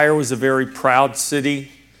Tyre was a very proud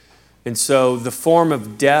city. And so the form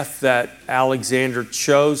of death that Alexander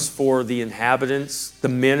chose for the inhabitants, the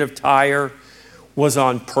men of Tyre, was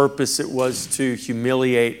on purpose. It was to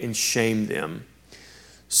humiliate and shame them.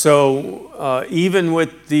 So even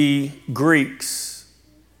with the Greeks,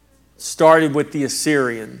 started with the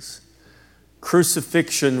Assyrians,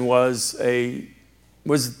 crucifixion was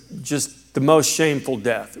just the most shameful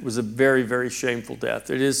death. It was a very, very shameful death.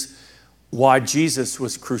 It is why Jesus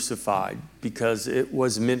was crucified, because it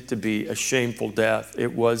was meant to be a shameful death.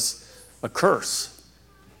 It was a curse.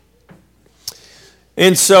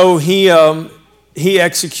 And so he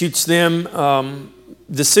executes them.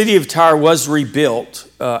 The city of Tyre was rebuilt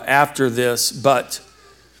after this, but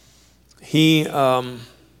he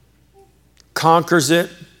conquers it.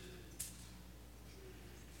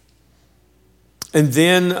 And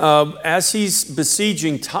then as he's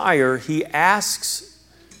besieging Tyre, he asks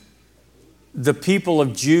the people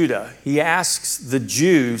of Judah, he asks the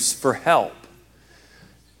Jews for help.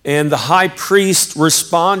 And the high priest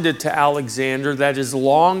responded to Alexander that as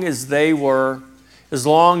long as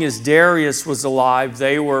Darius was alive,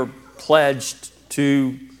 they were pledged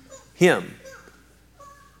to him.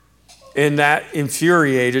 And that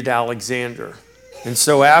infuriated Alexander. And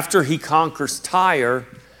so after he conquers Tyre,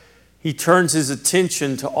 he turns his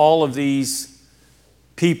attention to all of these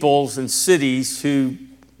peoples and cities who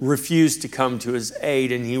refused to come to his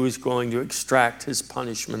aid, and he was going to extract his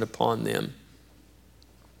punishment upon them.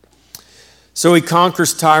 So he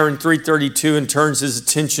conquers Tyre in 332 and turns his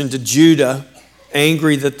attention to Judah,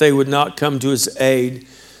 angry that they would not come to his aid.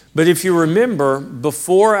 But if you remember,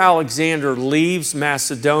 before Alexander leaves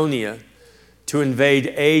Macedonia to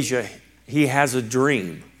invade Asia, he has a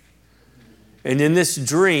dream. And in this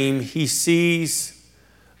dream, he sees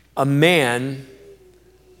a man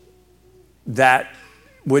that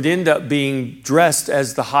would end up being dressed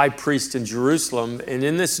as the high priest in Jerusalem. And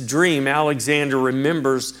in this dream, Alexander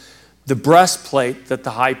remembers the breastplate that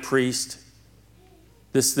the high priest,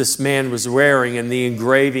 this man was wearing, and the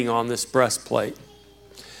engraving on this breastplate.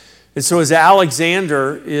 And so as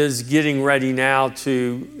Alexander is getting ready now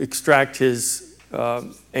to extract his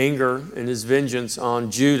anger and his vengeance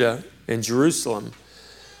on Judah and Jerusalem,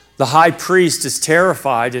 the high priest is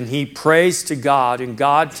terrified, and he prays to God, and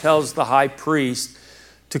God tells the high priest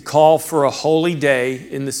to call for a holy day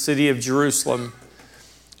in the city of Jerusalem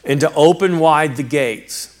and to open wide the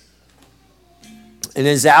gates. And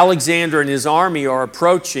as Alexander and his army are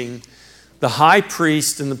approaching, the high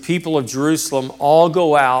priest and the people of Jerusalem all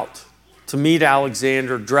go out to meet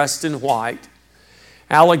Alexander dressed in white.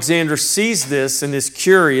 Alexander sees this and is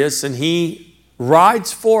curious, and he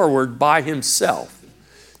rides forward by himself,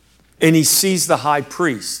 and he sees the high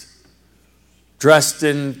priest dressed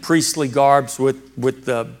in priestly garbs with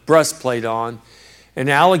the breastplate on. And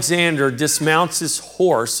Alexander dismounts his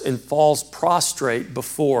horse and falls prostrate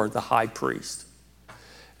before the high priest.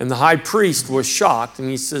 And the high priest was shocked, and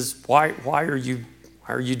he says, why are you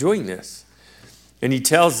doing this? And he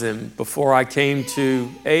tells him, before I came to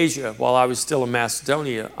Asia, while I was still in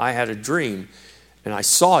Macedonia, I had a dream, and I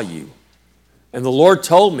saw you. And the Lord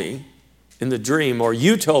told me in the dream, or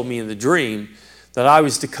you told me in the dream, that I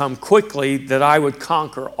was to come quickly, that I would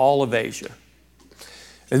conquer all of Asia.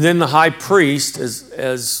 And then the high priest,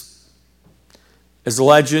 as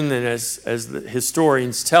legend and as the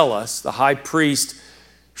historians tell us, the high priest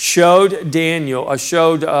showed Alexander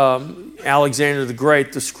the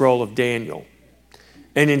Great the scroll of Daniel,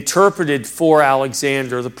 and interpreted for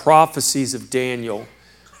Alexander the prophecies of Daniel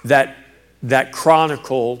that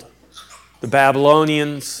chronicled the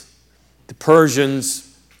Babylonians, the Persians,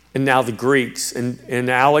 and now the Greeks. And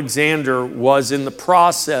Alexander was in the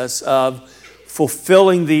process of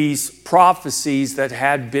fulfilling these prophecies that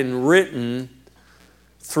had been written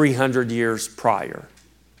 300 years prior.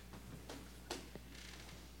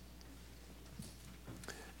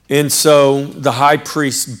 And so the high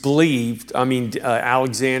priest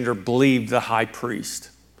Alexander believed the high priest.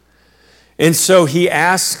 And so he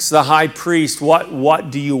asks the high priest,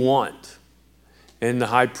 what do you want? And the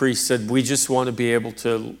high priest said, we just want to be able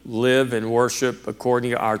to live and worship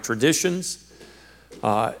according to our traditions.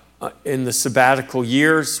 In the sabbatical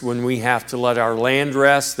years, when we have to let our land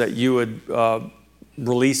rest, that you would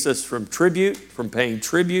release us from paying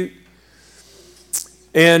tribute.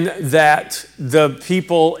 And that the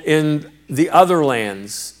people in the other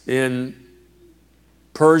lands, in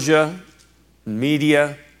Persia,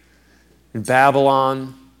 Media, and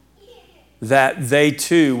Babylon, that they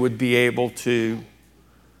too would be able to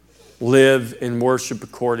live and worship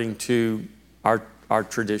according to our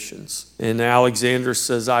traditions. And Alexander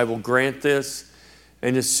says, I will grant this.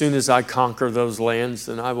 And as soon as I conquer those lands,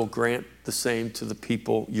 then I will grant the same to the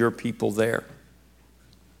people, your people there.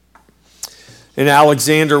 And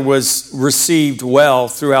Alexander was received well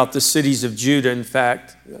throughout the cities of Judah. In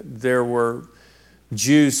fact, there were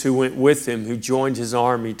Jews who went with him, who joined his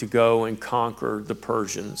army to go and conquer the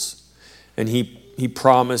Persians. And he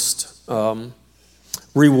promised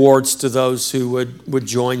rewards to those who would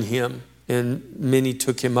join him. And many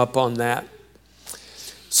took him up on that.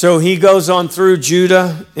 So he goes on through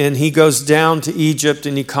Judah, and he goes down to Egypt,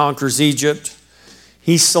 and he conquers Egypt.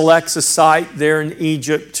 He selects a site there in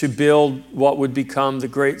Egypt to build what would become the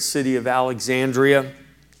great city of Alexandria.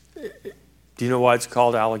 Do you know why it's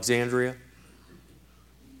called Alexandria?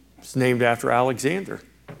 It's named after Alexander.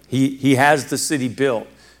 He has the city built.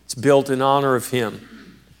 It's built in honor of him.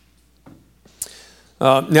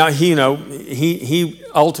 Now, he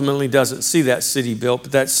ultimately doesn't see that city built,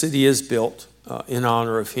 but that city is built in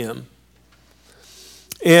honor of him.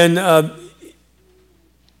 And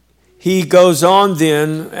he goes on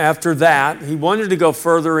then after that. He wanted to go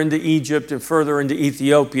further into Egypt and further into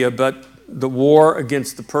Ethiopia, but the war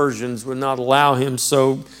against the Persians would not allow him.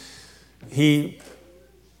 So he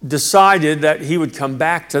decided that he would come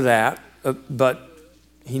back to that, but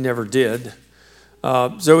he never did.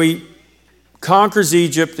 So he conquers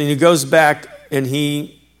Egypt, and he goes back and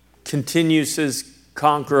he continues his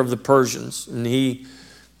conquer of the Persians. And he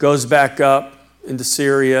goes back up into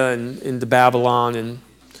Syria and into Babylon.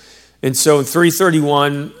 And so in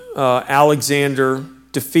 331, Alexander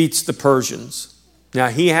defeats the Persians. Now,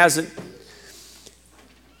 he hasn't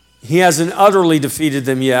utterly defeated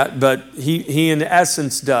them yet, but he in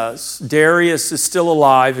essence does. Darius is still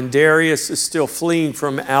alive, and Darius is still fleeing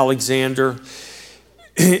from Alexander.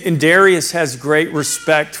 And Darius has great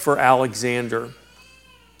respect for Alexander.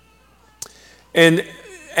 And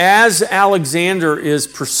as Alexander is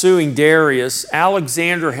pursuing Darius,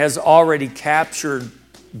 Alexander has already captured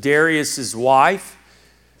Darius's wife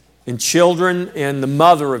and children and the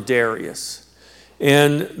mother of Darius.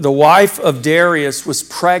 And the wife of Darius was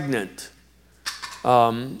pregnant.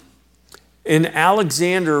 And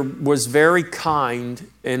Alexander was very kind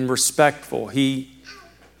and respectful. He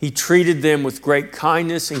treated them with great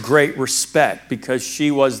kindness and great respect because she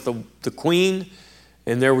was the queen,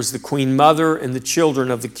 and there was the queen mother and the children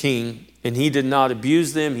of the king. And he did not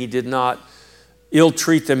abuse them. He did not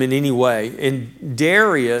ill-treat them in any way. And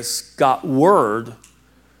Darius got word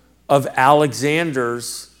of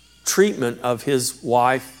Alexander's treatment of his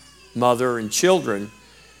wife, mother, and children.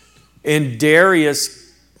 And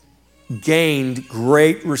Darius gained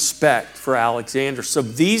great respect for Alexander. So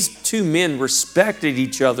these two men respected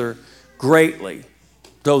each other greatly,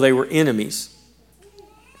 though they were enemies.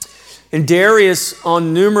 And Darius,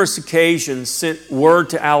 on numerous occasions, sent word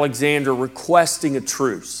to Alexander requesting a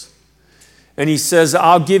truce. And he says,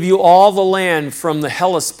 I'll give you all the land from the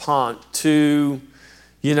Hellespont to,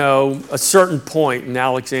 a certain point. And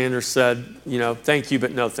Alexander said, thank you,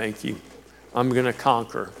 but no thank you. I'm going to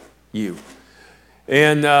conquer you.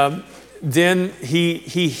 And then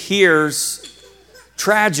he hears,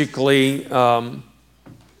 tragically, the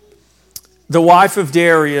wife of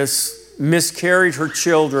Darius miscarried her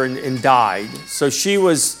children and died. So she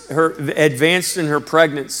was advanced in her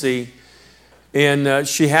pregnancy, and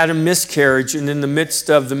she had a miscarriage. And in the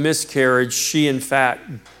midst of the miscarriage, she in fact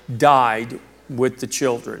died with the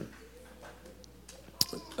children.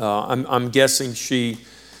 I'm guessing she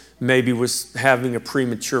maybe was having a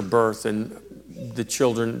premature birth, and the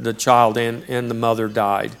child and the mother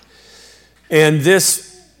died. And this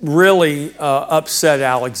really upset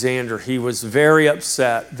Alexander. He was very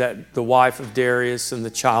upset that the wife of Darius and the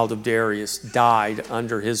child of Darius died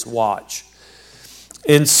under his watch.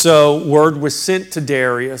 And so word was sent to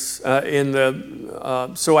Darius.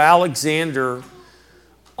 So Alexander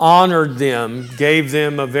honored them, gave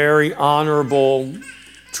them a very honorable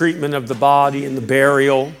treatment of the body and the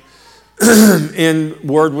burial. And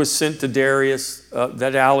word was sent to Darius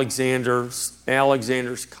that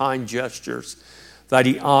Alexander's kind gestures, that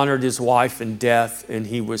he honored his wife in death, and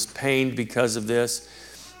he was pained because of this.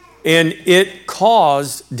 And it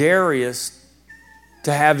caused Darius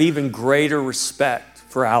to have even greater respect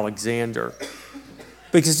for Alexander,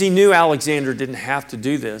 because he knew Alexander didn't have to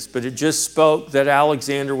do this, but it just spoke that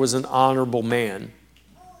Alexander was an honorable man.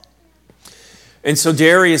 And so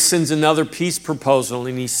Darius sends another peace proposal,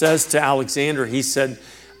 and he says to Alexander, he said,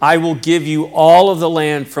 I will give you all of the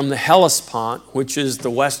land from the Hellespont, which is the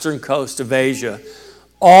western coast of Asia,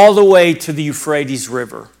 all the way to the Euphrates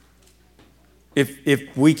River,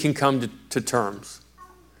 if we can come to terms.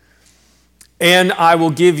 And I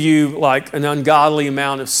will give you like an ungodly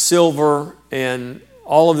amount of silver and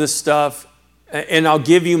all of this stuff and I'll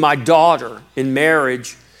give you my daughter in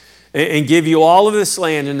marriage and give you all of this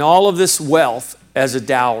land and all of this wealth as a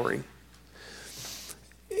dowry.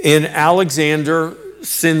 And Alexander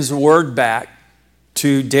sends word back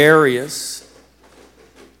to Darius.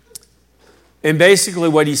 And basically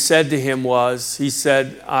what he said to him was, he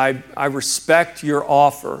said, I respect your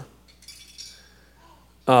offer.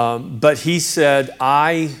 But he said,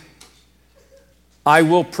 I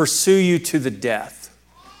will pursue you to the death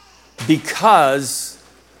because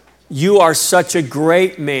you are such a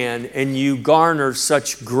great man and you garner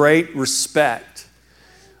such great respect.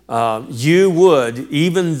 You would,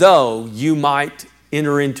 even though you might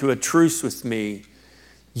enter into a truce with me,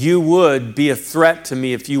 you would be a threat to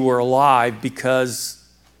me if you were alive because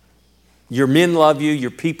your men love you, your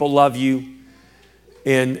people love you,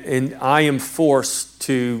 and I am forced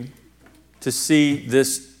to see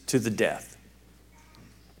this to the death.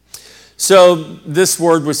 So this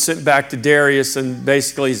word was sent back to Darius, and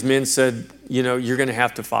basically his men said, you're going to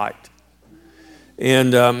have to fight.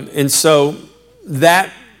 And so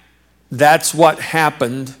that's what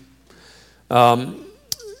happened.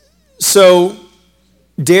 So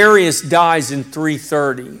Darius dies in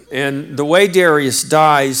 330. And the way Darius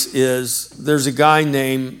dies is there's a guy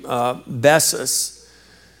named Bessus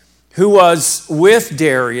who was with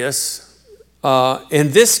Darius. And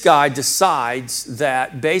this guy decides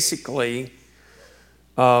that basically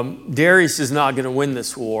Darius is not going to win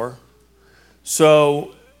this war.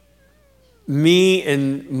 So me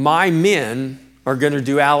and my men are going to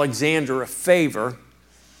do Alexander a favor.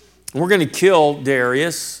 We're going to kill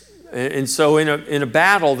Darius. And so in a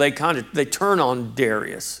battle, they turn on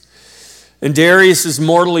Darius. And Darius is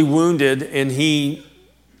mortally wounded, and he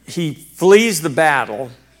flees the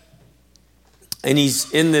battle. And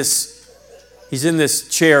he's in this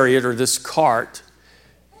chariot or this cart,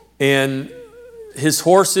 and his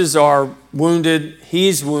horses are wounded,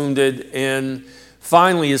 he's wounded, and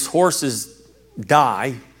finally his horses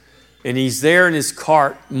die, and he's there in his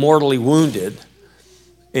cart mortally wounded.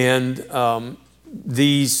 And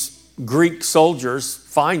these Greek soldiers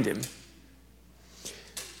find him.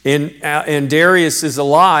 And Darius is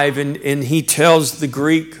alive, and he tells the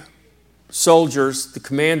Greek soldiers, the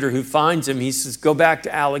commander who finds him, he says, go back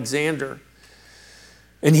to Alexander.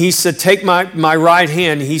 And he said, take my right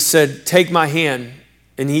hand. He said, take my hand.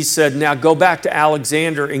 And he said, now go back to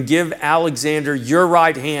Alexander and give Alexander your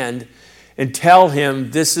right hand and tell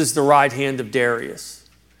him this is the right hand of Darius.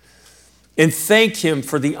 And thank him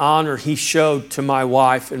for the honor he showed to my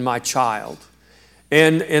wife and my child.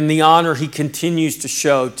 And the honor he continues to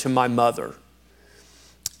show to my mother.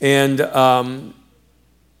 And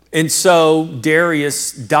so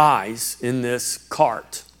Darius dies in this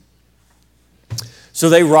cart. So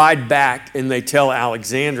they ride back and they tell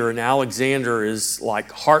Alexander, and Alexander is like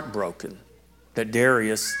heartbroken that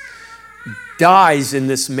Darius dies in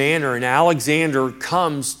this manner. And Alexander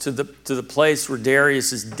comes to the place where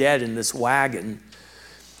Darius is dead in this wagon,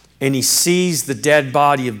 and he sees the dead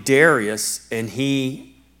body of Darius, and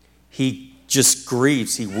he just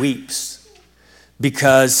grieves, he weeps,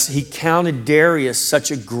 because he counted Darius such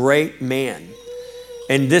a great man.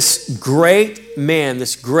 And this great man,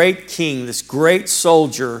 this great king, this great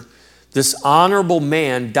soldier, this honorable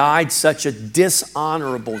man died such a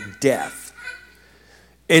dishonorable death.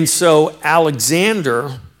 And so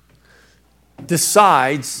Alexander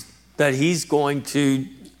decides that he's going to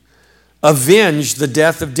avenge the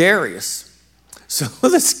death of Darius. So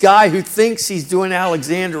this guy who thinks he's doing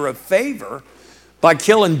Alexander a favor by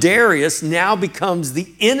killing Darius now becomes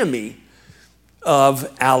the enemy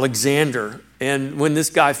of Alexander. And when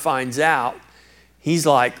this guy finds out, he's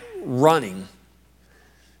like running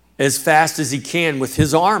as fast as he can with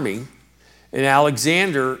his army. And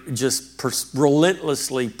Alexander just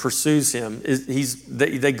relentlessly pursues him.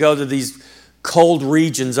 They go to these cold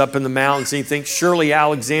regions up in the mountains, and he thinks, surely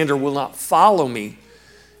Alexander will not follow me.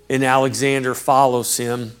 And Alexander follows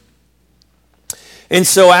him. And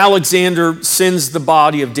so Alexander sends the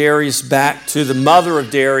body of Darius back to the mother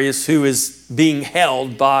of Darius, who is being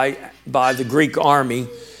held by the Greek army.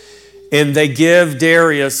 And they give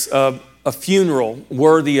Darius a funeral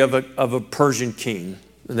worthy of a Persian king.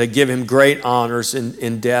 And they give him great honors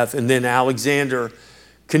in death. And then Alexander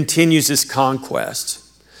continues his conquest.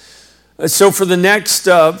 So for the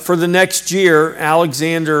next year,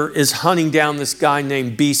 Alexander is hunting down this guy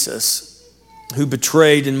named Bessus, who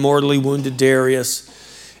betrayed and mortally wounded Darius.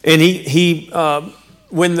 And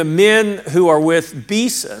when the men who are with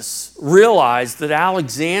Bessus realize that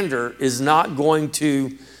Alexander is not going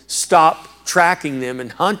to stop tracking them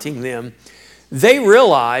and hunting them, they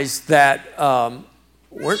realize that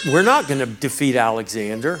we're not going to defeat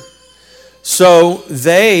Alexander. So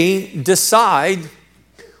they decide,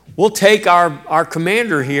 we'll take our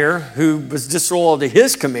commander here, who was disloyal to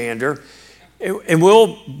his commander, and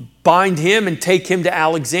we'll bind him and take him to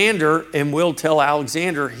Alexander, and we'll tell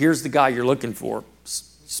Alexander, here's the guy you're looking for.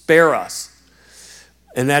 Spare us.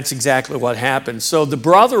 And that's exactly what happened. So the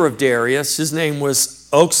brother of Darius, his name was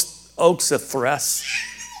Oxythres.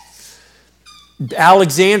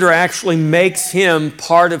 Alexander actually makes him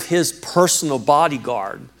part of his personal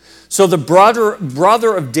bodyguard. So the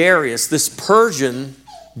brother of Darius, this Persian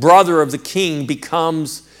brother of the king,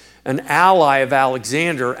 becomes an ally of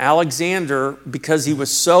Alexander. Alexander, because he was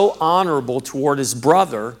so honorable toward his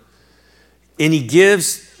brother, and he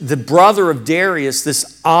gives the brother of Darius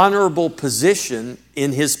this honorable position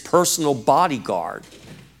in his personal bodyguard.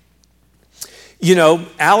 You know,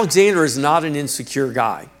 Alexander is not an insecure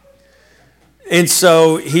guy. And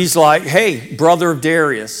so he's like, hey, brother of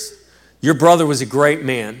Darius, your brother was a great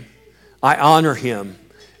man. I honor him.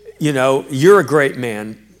 You know, you're a great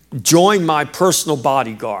man. Join my personal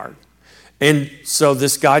bodyguard. And so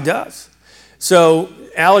this guy does. So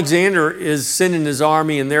Alexander is sending his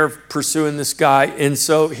army, and they're pursuing this guy. And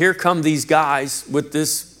so here come these guys with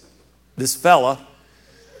this fella,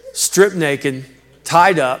 stripped naked,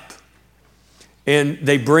 tied up, and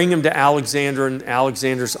they bring him to Alexander and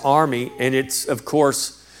Alexander's army. And it's, of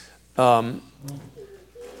course,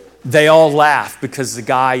 they all laugh because the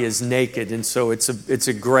guy is naked. And so it's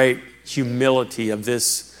a great humility of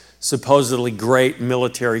this supposedly great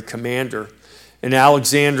military commander. And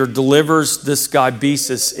Alexander delivers this guy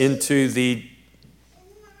Besus into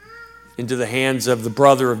the hands of the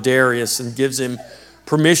brother of Darius and gives him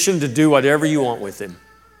permission to do whatever you want with him.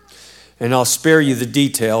 And I'll spare you the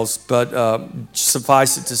details, but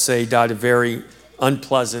suffice it to say, he died a very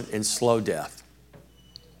unpleasant and slow death.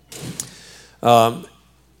 And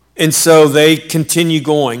so they continue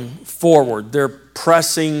going forward. They're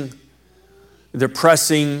pressing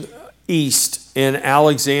east, and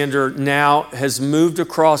Alexander now has moved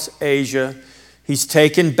across Asia. He's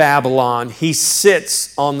taken Babylon. He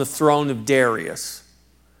sits on the throne of Darius.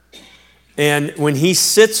 And when he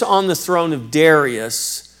sits on the throne of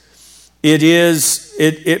Darius,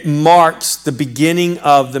 it marks the beginning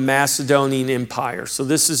of the Macedonian Empire. So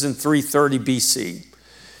this is in 330 BC.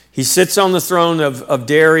 He sits on the throne of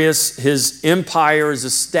Darius. His empire is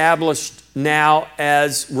established now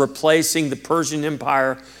as replacing the Persian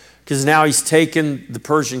Empire, because now he's taken the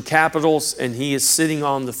Persian capitals and he is sitting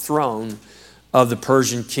on the throne of the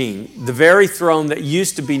Persian king, the very throne that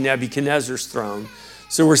used to be Nebuchadnezzar's throne.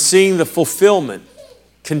 So we're seeing the fulfillment,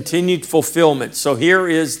 continued fulfillment. So here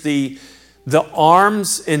is the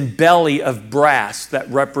arms and belly of brass that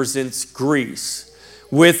represents Greece.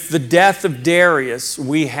 With the death of Darius,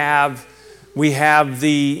 we have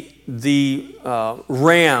the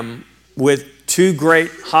ram with two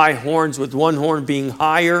great high horns, with one horn being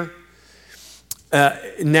higher.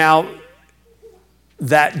 Now,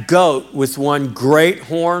 that goat with one great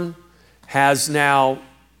horn has now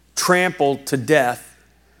trampled to death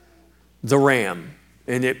the ram.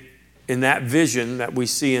 And in that vision that we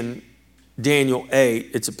see in Daniel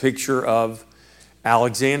 8, it's a picture of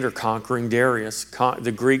Alexander conquering Darius,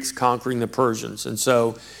 the Greeks conquering the Persians. And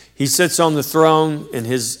so he sits on the throne, and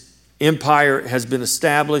his empire has been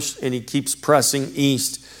established, and he keeps pressing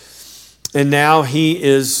east. And now he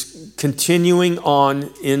is continuing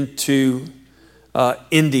on into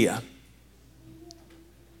India.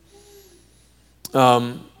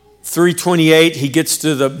 328, he gets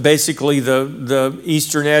to basically the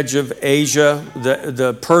eastern edge of Asia,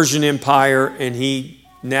 the Persian Empire, and he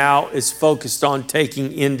now is focused on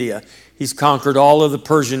taking India. He's conquered all of the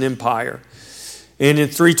Persian Empire. And in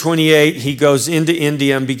 328, he goes into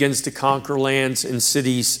India and begins to conquer lands and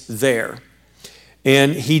cities there.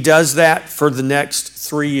 And he does that for the next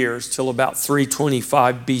 3 years, till about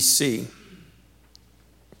 325 BC.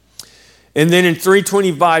 And then in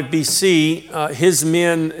 325 BC, his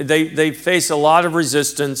men, they face a lot of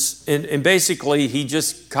resistance. And basically, he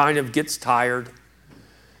just kind of gets tired.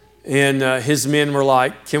 And his men were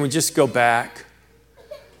like, can we just go back?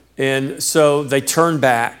 And so they turn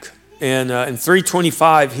back. And in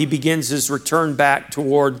 325, he begins his return back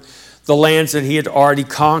toward the lands that he had already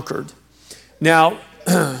conquered. Now,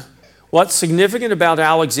 what's significant about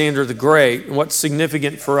Alexander the Great, and what's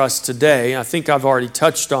significant for us today, I think I've already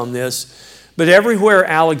touched on this, but everywhere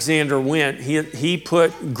Alexander went, he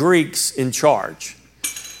put Greeks in charge.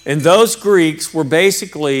 And those Greeks were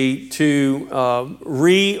basically to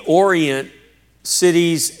reorient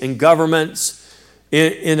cities and governments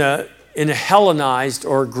in a Hellenized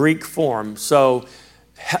or Greek form. So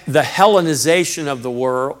the Hellenization of the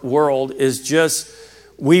world is just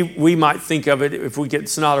we might think of it,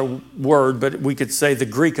 it's not a word, but we could say the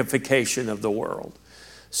Greekification of the world.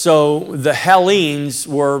 So the Hellenes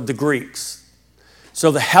were the Greeks.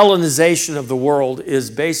 So the Hellenization of the world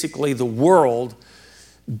is basically the world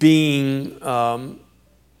being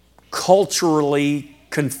culturally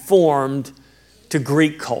conformed to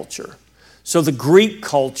Greek culture. So the Greek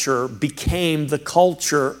culture became the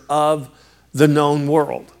culture of the known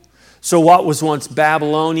world. So what was once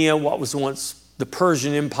Babylonia, what was once the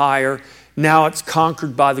Persian Empire, now it's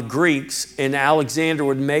conquered by the Greeks, and Alexander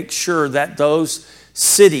would make sure that those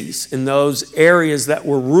cities and those areas that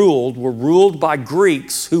were ruled by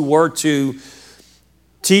Greeks who were to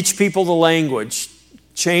teach people the language,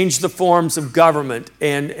 change the forms of government,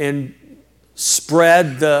 and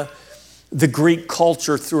spread the Greek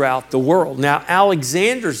culture throughout the world. Now,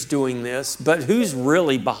 Alexander's doing this, but who's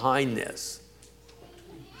really behind this?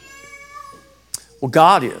 Well,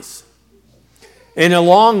 God is. And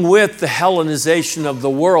along with the Hellenization of the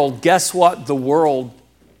world, guess what the world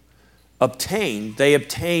obtained? They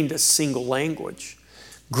obtained a single language.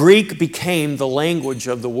 Greek became the language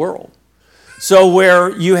of the world. So where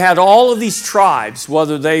you had all of these tribes,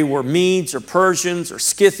 whether they were Medes or Persians or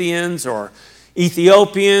Scythians or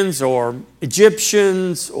Ethiopians or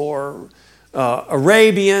Egyptians or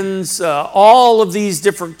Arabians, all of these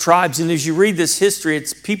different tribes. And as you read this history,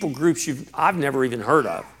 it's people groups I've never even heard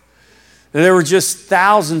of. And there were just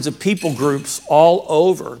thousands of people groups all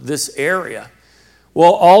over this area.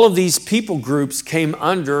 Well, all of these people groups came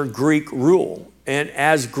under Greek rule. And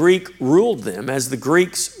as Greek ruled them, as the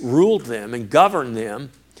Greeks ruled them and governed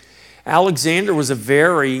them, Alexander was a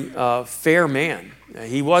very fair man.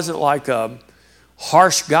 He wasn't like a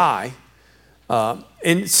harsh guy.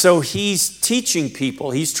 And so he's teaching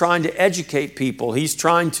people. He's trying to educate people. He's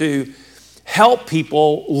trying to help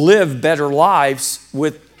people live better lives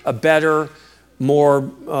with a better,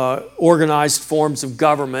 more organized forms of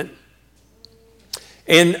government.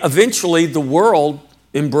 And eventually the world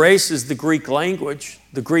embraces the Greek language,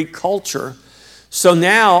 the Greek culture. So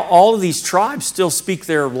now all of these tribes still speak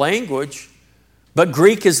their language, but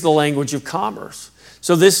Greek is the language of commerce.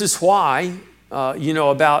 So this is why,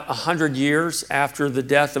 about 100 years after the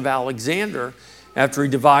death of Alexander, after he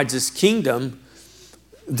divides his kingdom,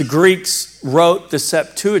 the Greeks wrote the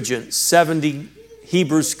Septuagint. 70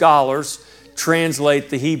 Hebrew scholars translate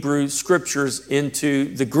the Hebrew scriptures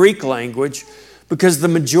into the Greek language because the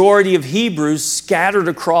majority of Hebrews scattered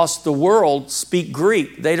across the world speak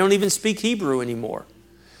Greek. They don't even speak Hebrew anymore.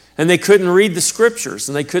 And they couldn't read the scriptures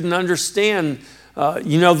and they couldn't understand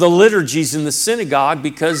the liturgies in the synagogue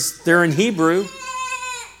because they're in Hebrew.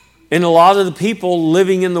 And a lot of the people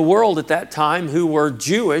living in the world at that time who were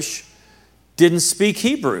Jewish didn't speak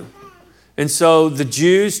Hebrew. And so the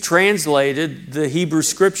Jews translated the Hebrew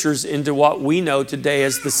scriptures into what we know today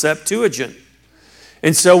as the Septuagint.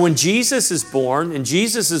 And so when Jesus is born and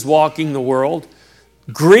Jesus is walking the world,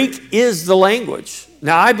 Greek is the language.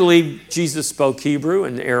 Now, I believe Jesus spoke Hebrew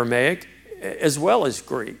and Aramaic as well as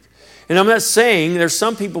Greek. And I'm not saying, there's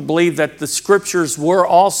some people believe that the scriptures were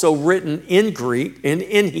also written in Greek and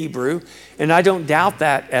in Hebrew, and I don't doubt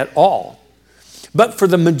that at all. But for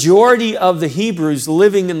the majority of the Hebrews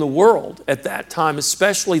living in the world at that time,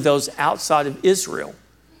 especially those outside of Israel,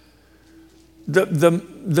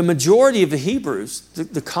 the majority of the Hebrews,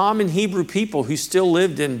 the common Hebrew people who still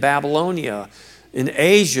lived in Babylonia, in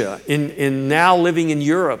Asia, in now living in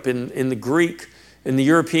Europe, in the Greek, in the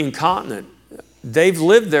European continent, they've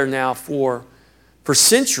lived there now for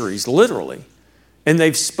centuries, literally. And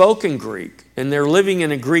they've spoken Greek, and they're living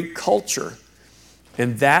in a Greek culture.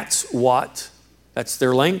 And that's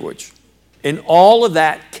their language. And all of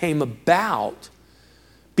that came about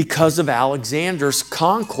because of Alexander's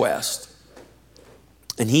conquest.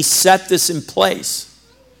 And he set this in place.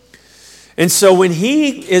 And so when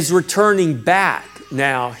he is returning back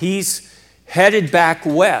now, he's headed back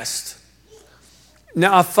west.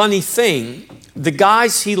 Now, a funny thing, the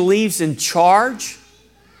guys he leaves in charge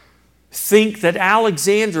think that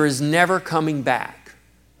Alexander is never coming back.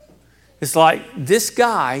 It's like, this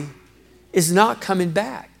guy is not coming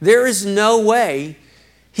back. There is no way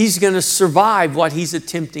he's going to survive what he's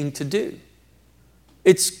attempting to do.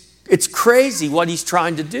 It's crazy what he's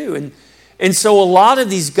trying to do. And so a lot of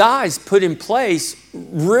these guys put in place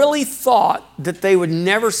really thought that they would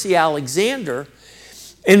never see Alexander.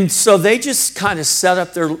 And so they just kind of set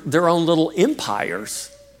up their own little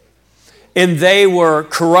empires. And they were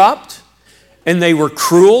corrupt and they were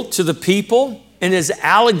cruel to the people. And as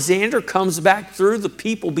Alexander comes back through, the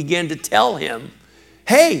people began to tell him,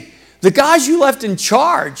 hey, the guys you left in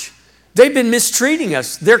charge, they've been mistreating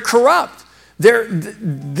us. They're corrupt.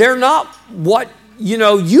 They're not what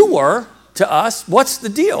you were to us. What's the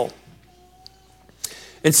deal?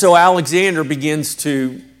 And so Alexander begins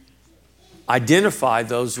to identify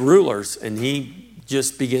those rulers, and he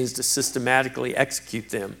just begins to systematically execute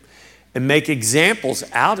them and make examples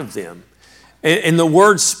out of them. And the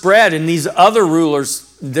word spread, and these other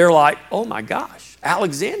rulers, they're like, oh my gosh,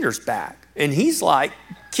 Alexander's back. And he's like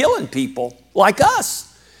killing people like us.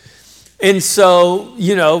 And so,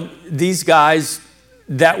 these guys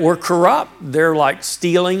that were corrupt, they're like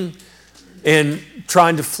stealing and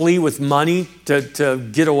trying to flee with money to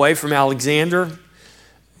get away from Alexander.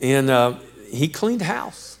 And he cleaned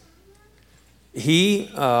house. He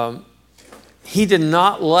did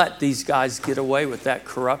not let these guys get away with that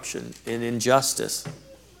corruption and injustice.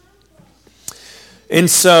 And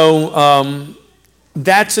so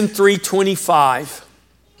that's in 325.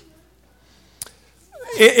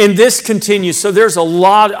 And this continues. So there's a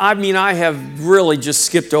lot. I have really just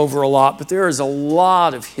skipped over a lot, but there is a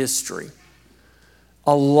lot of history.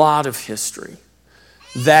 A lot of history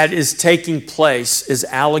that is taking place as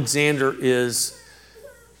Alexander is,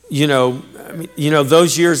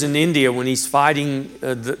 those years in India when he's fighting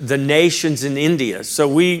the nations in India. So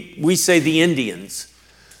we say the Indians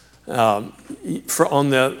in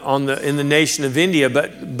the nation of India,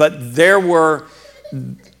 but there were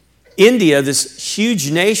India, this huge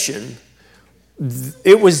nation.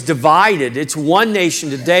 It was divided. It's one nation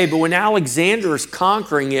today, but when Alexander is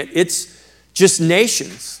conquering it, it's just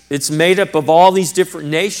nations. It's made up of all these different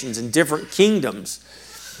nations and different kingdoms.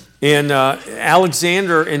 And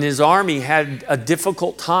Alexander and his army had a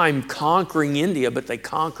difficult time conquering India, but they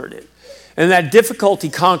conquered it. And that difficulty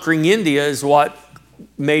conquering India is what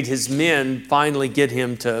made his men finally get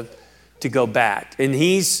him to go back. And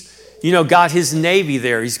he's, got his navy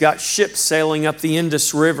there. He's got ships sailing up the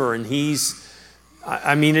Indus River. And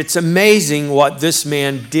it's amazing what this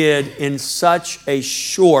man did in such a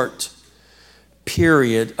short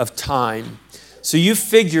period of time. So you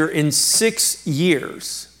figure in 6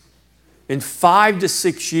 years, in 5 to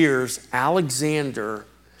 6 years, Alexander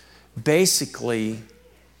basically,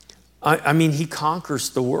 he conquers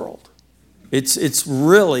the world. It's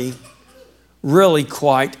really, really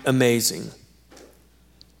quite amazing.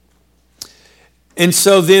 And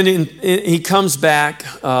so then he comes back,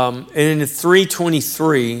 and in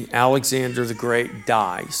 323, Alexander the Great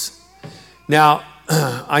dies. Now,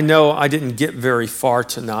 I know I didn't get very far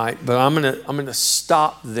tonight, but I'm gonna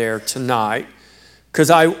stop there tonight because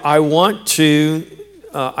I want to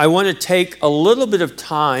take a little bit of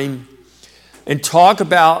time and talk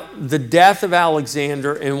about the death of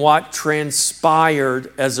Alexander and what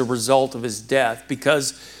transpired as a result of his death.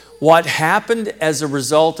 Because what happened as a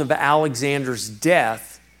result of Alexander's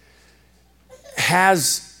death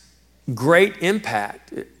has great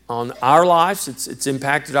impact on our lives. It's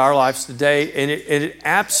impacted our lives today, and it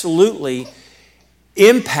absolutely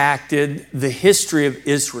impacted the history of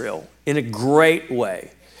Israel in a great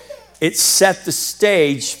way. It set the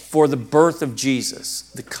stage for the birth of Jesus,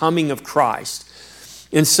 the coming of Christ.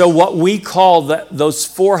 And so what we call those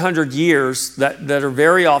 400 years that are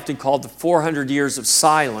very often called the 400 years of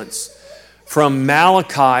silence, from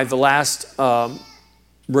Malachi, the last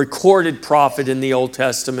recorded prophet in the Old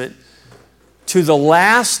Testament, to the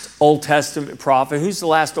last Old Testament prophet. Who's the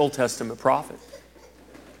last Old Testament prophet?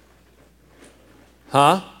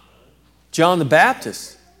 John the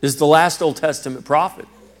Baptist is the last Old Testament prophet.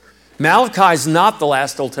 Malachi is not the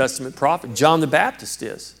last Old Testament prophet. John the Baptist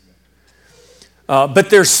is. But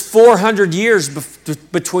there's 400 years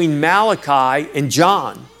between Malachi and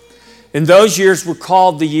John. And those years were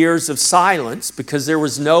called the years of silence because there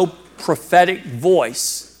was no prophetic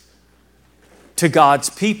voice to God's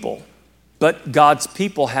people. But God's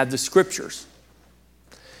people had the scriptures.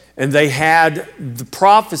 And they had the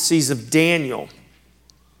prophecies of Daniel.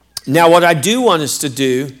 Now, what I do want us to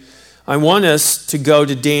do, I want us to go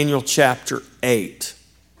to Daniel chapter 8.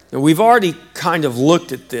 Now, we've already kind of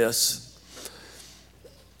looked at this.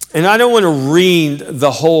 And I don't want to read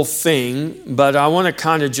the whole thing, but I want to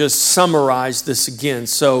kind of just summarize this again.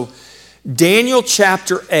 So, Daniel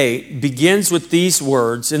chapter 8 begins with these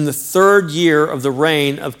words: in the 3rd year of the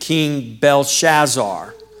reign of King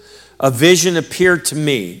Belshazzar, a vision appeared to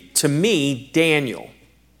me, Daniel.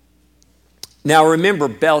 Now remember,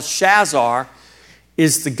 Belshazzar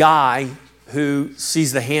is the guy who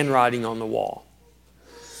sees the handwriting on the wall.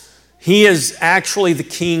 He is actually the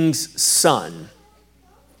king's son.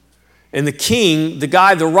 And the king,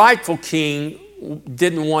 the rightful king,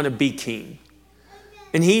 didn't want to be king.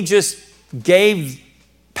 And he just gave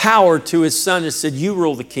power to his son and said, you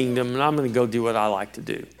rule the kingdom, and I'm going to go do what I like to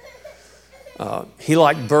do. He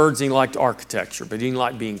liked birds and he liked architecture, but he didn't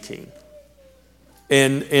like being king.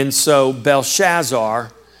 And so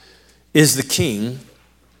Belshazzar is the king.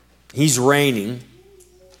 He's reigning.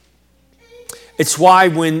 It's why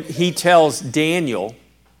when he tells Daniel,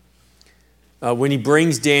 when he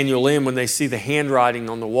brings Daniel in, when they see the handwriting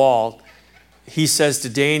on the wall, he says to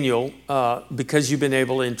Daniel, because you've been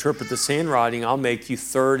able to interpret this handwriting, I'll make you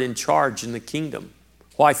third in charge in the kingdom.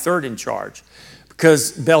 Why third in charge?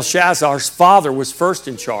 Because Belshazzar's father was first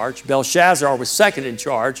in charge. Belshazzar was second in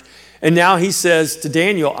charge. And now he says to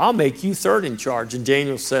Daniel, I'll make you third in charge. And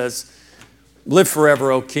Daniel says, live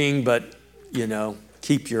forever, O king, but,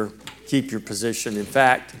 keep your position. In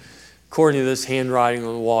fact, according to this handwriting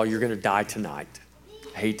on the wall, you're going to die tonight.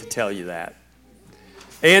 I hate to tell you that.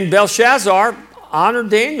 And Belshazzar honored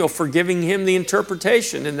Daniel for giving him the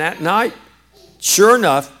interpretation. And that night, sure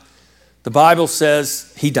enough, the Bible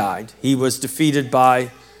says he died. He was defeated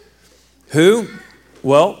by who?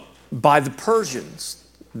 Well, by the Persians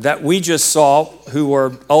that we just saw, who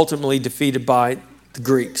were ultimately defeated by the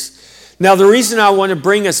Greeks. Now, the reason I want to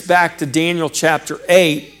bring us back to Daniel chapter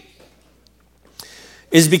 8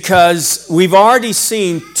 is because we've already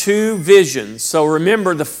seen two visions. So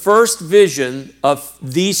remember, the first vision of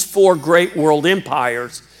these four great world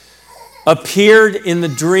empires appeared in the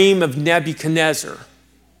dream of Nebuchadnezzar.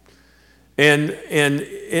 And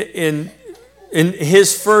in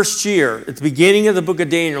his first year, at the beginning of the book of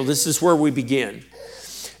Daniel, this is where we begin.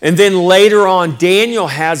 And then later on, Daniel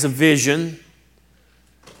has a vision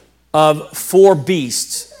of four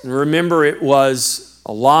beasts. And remember, it was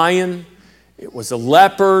a lion, it was a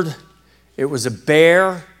leopard, it was a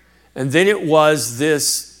bear, and then it was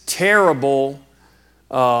this terrible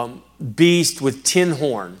beast with 10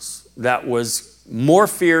 horns that was more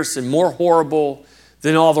fierce and more horrible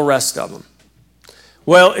than all the rest of them.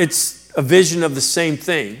 Well, it's a vision of the same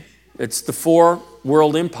thing. It's the four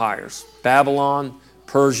world empires: Babylon,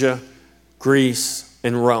 Persia, Greece,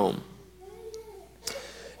 and Rome.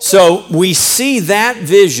 So we see that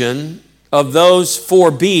vision of those four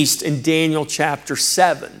beasts in Daniel chapter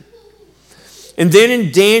 7. And then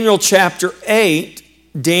in Daniel chapter 8,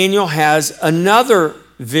 Daniel has another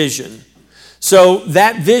vision. So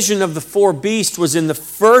that vision of the four beasts was in the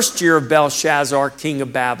first year of Belshazzar, king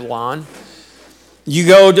of Babylon. You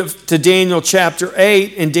go to Daniel chapter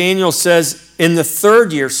 8, and Daniel says in the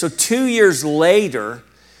third year, so 2 years later,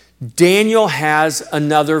 Daniel has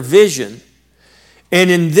another vision.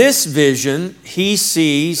 And in this vision, he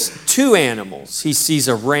sees two animals. He sees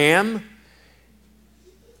a ram,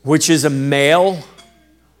 which is a male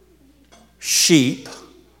sheep,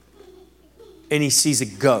 and he sees a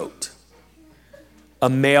goat, a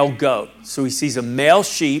male goat. So he sees a male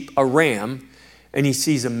sheep, a ram, and he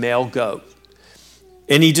sees a male goat.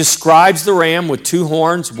 And he describes the ram with two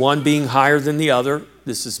horns, one being higher than the other.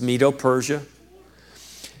 This is Medo-Persia.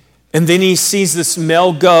 And then he sees this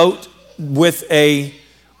male goat with a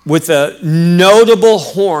notable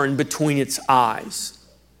horn between its eyes,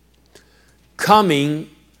 coming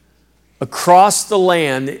across the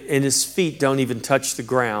land, and his feet don't even touch the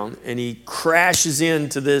ground. And he crashes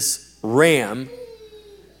into this ram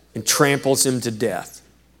and tramples him to death.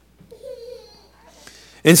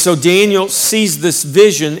 And so Daniel sees this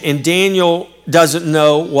vision, and Daniel doesn't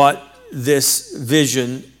know what this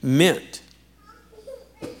vision meant.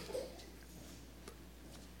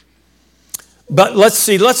 But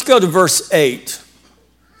let's go to verse 8.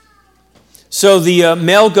 So the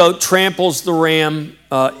male goat tramples the ram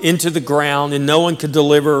into the ground, and no one could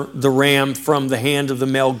deliver the ram from the hand of the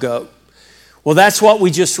male goat. Well, that's what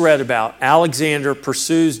we just read about. Alexander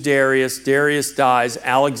pursues Darius. Darius dies.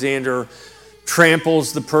 Alexander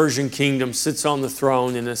tramples the Persian kingdom, sits on the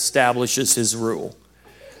throne, and establishes his rule.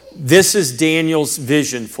 This is Daniel's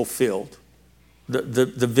vision fulfilled. The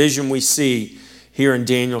vision we see here in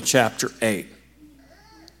Daniel chapter 8.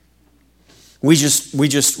 We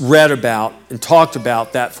just read about and talked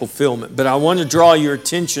about that fulfillment. But I want to draw your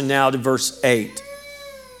attention now to verse 8.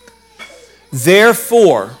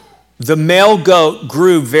 Therefore, the male goat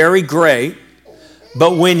grew very great,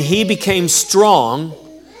 but when he became strong,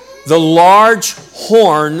 the large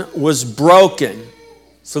horn was broken.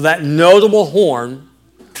 So that notable horn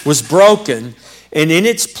was broken, and in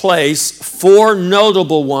its place, four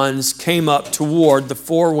notable ones came up toward the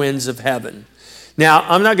four winds of heaven. Now,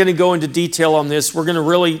 I'm not going to go into detail on this. We're going to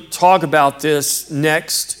really talk about this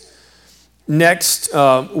next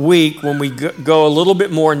week when we go a little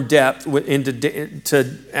bit more in depth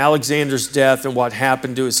into Alexander's death and what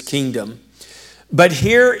happened to his kingdom. But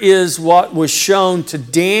here is what was shown to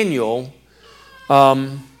Daniel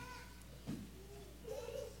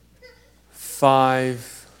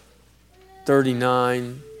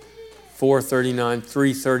 5:39, 4:39,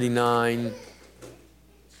 3:39,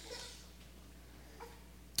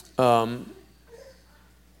 let's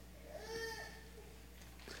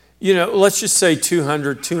just say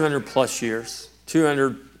 200 plus years.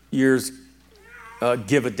 200 years,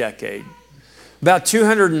 give a decade. About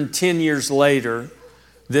 210 years later,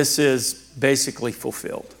 this is basically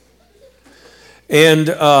fulfilled. And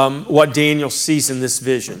what Daniel sees in this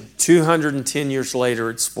vision, 210 years later,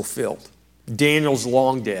 it's fulfilled. Daniel's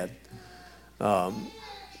long dead. And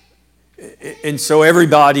so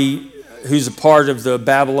everybody who's a part of the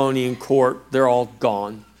Babylonian court, they're all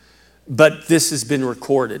gone. But this has been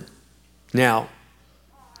recorded. Now,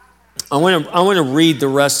 I want to read the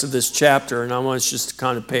rest of this chapter, and I want us just to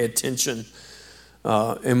kind of pay attention.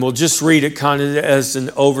 And we'll just read it kind of as an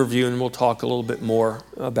overview, and we'll talk a little bit more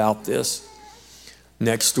about this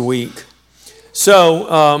next week.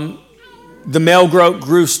 So, the male goat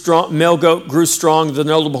grew strong, the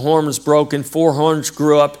notable horn was broken, 4 horns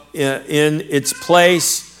grew up in its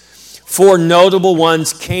place. 4 notable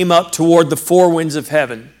ones came up toward the 4 winds of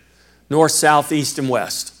heaven, north, south, east, and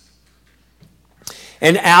west.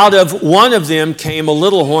 And out of one of them came a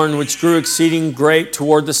little horn which grew exceeding great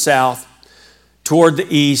toward the south, toward the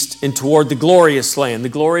east, and toward the glorious land. The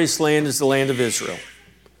glorious land is the land of Israel.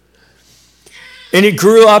 And it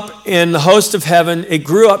grew up in the host of heaven. It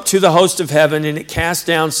grew up to the host of heaven, and it cast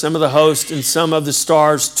down some of the host and some of the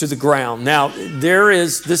stars to the ground. Now,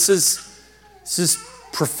 this is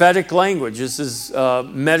prophetic language. This is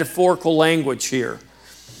metaphorical language here.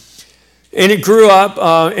 And it grew up,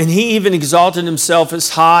 and he even exalted himself as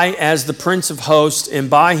high as the prince of hosts, and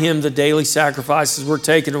by him the daily sacrifices were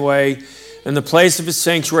taken away, and the place of his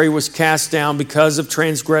sanctuary was cast down because of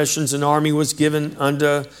transgressions. An army was given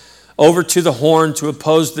over to the horn to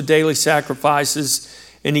oppose the daily sacrifices,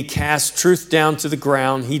 and he cast truth down to the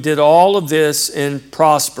ground. He did all of this and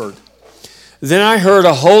prospered. Then I heard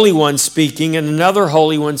a holy one speaking, and another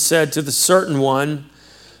holy one said to the certain one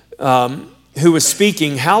who was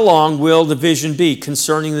speaking, how long will the vision be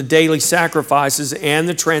concerning the daily sacrifices and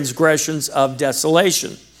the transgressions of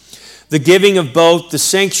desolation, the giving of both the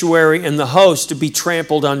sanctuary and the host to be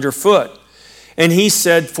trampled underfoot? And he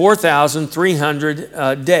said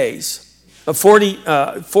 4,300 days.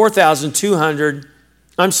 4,200,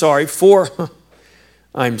 I'm sorry,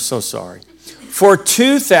 I'm so sorry. For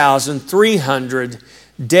 2,300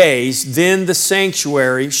 days, then the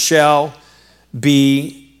sanctuary shall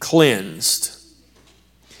be cleansed.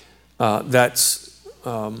 That's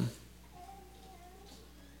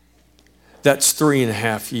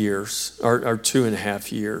 3.5 years, or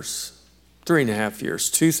 2.5 years. 3.5 years,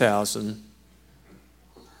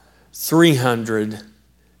 2,300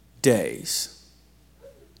 days.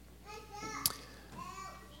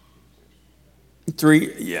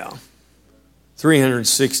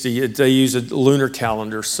 360. They use a lunar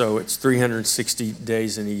calendar, so it's 360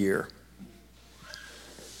 days in a year.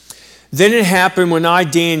 Then it happened when I,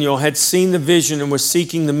 Daniel, had seen the vision and was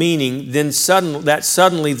seeking the meaning, then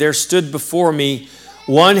suddenly there stood before me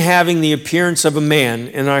one having the appearance of a man,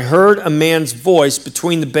 and I heard a man's voice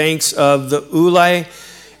between the banks of the Ulai,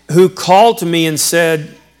 who called to me and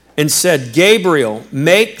said, Gabriel,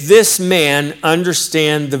 make this man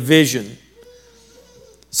understand the vision.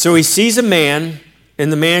 So he sees a man,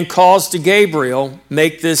 and the man calls to Gabriel,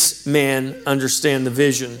 make this man understand the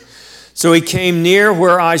vision. So he came near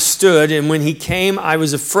where I stood, and when he came, I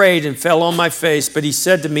was afraid and fell on my face. But he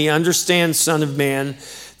said to me, understand, son of man,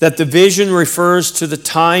 that the vision refers to the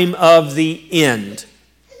time of the end.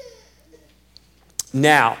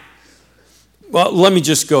 Now, well, let me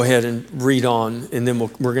just go ahead and read on, and then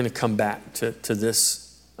we're going to come back to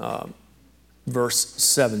this verse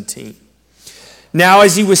 17. Now,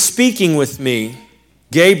 as he was speaking with me,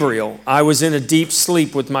 Gabriel, I was in a deep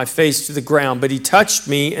sleep with my face to the ground, but he touched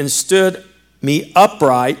me and stood me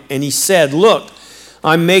upright, and he said, look,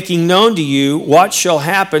 I'm making known to you what shall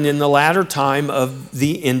happen in the latter time of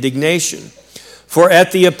the indignation. For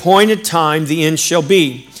at the appointed time the end shall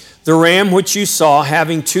be. The ram which you saw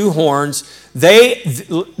having 2 horns,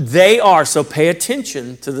 they are, so pay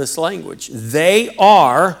attention to this language, they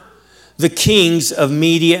are the kings of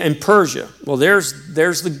Media and Persia. Well, there's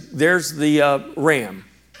the ram.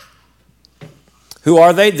 Who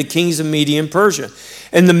are they? The kings of Media and Persia.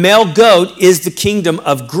 And the male goat is the kingdom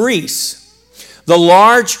of Greece. The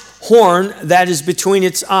large horn that is between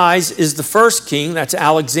its eyes is the first king, that's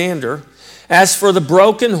Alexander. As for the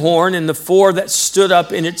broken horn and the 4 that stood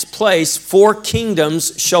up in its place, 4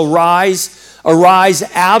 kingdoms shall arise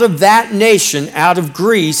out of that nation, out of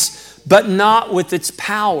Greece, but not with its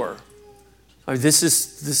power. This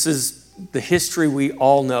is the history we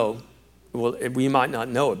all know. Well, we might not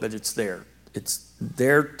know it, but it's there. It's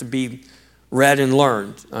there to be read and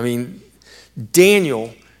learned. I mean,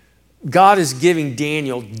 Daniel God is giving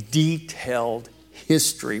Daniel detailed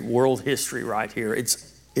history, world history right here.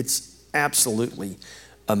 It's absolutely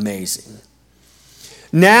amazing.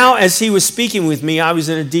 Now, as he was speaking with me, I was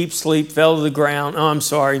in a deep sleep, fell to the ground. Oh, I'm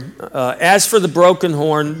sorry. As for the broken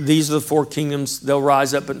horn, these are the four kingdoms. They'll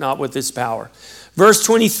rise up, but not with this power. Verse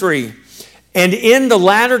 23, and in the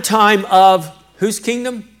latter time of whose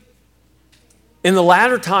kingdom? In the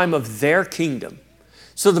latter time of their kingdom.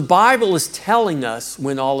 So the Bible is telling us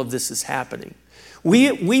when all of this is happening.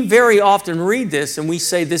 We very often read this and we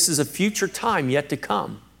say this is a future time yet to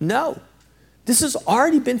come. No, this has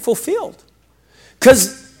already been fulfilled.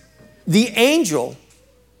 Because the angel,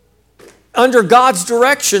 under God's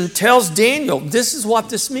direction, tells Daniel, this is what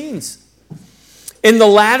this means. In the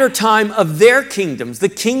latter time of their kingdoms, the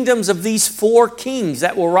kingdoms of these four kings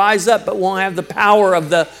that will rise up but won't have the power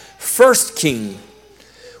of the first king.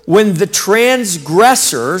 When the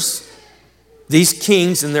transgressors, these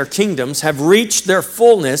kings and their kingdoms, have reached their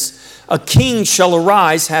fullness, a king shall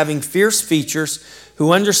arise having fierce features,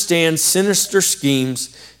 who understands sinister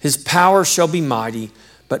schemes. His power shall be mighty,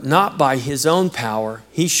 but not by his own power.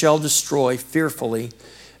 He shall destroy fearfully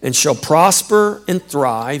and shall prosper and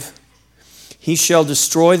thrive. He shall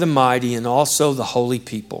destroy the mighty and also the holy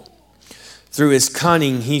people. Through his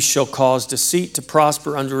cunning he shall cause deceit to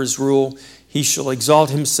prosper under his rule. He shall exalt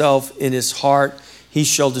himself in his heart. He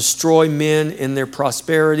shall destroy men in their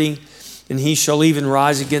prosperity, and he shall even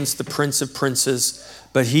rise against the prince of princes.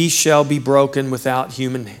 But he shall be broken without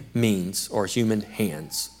human means or human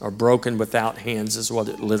hands, or broken without hands is what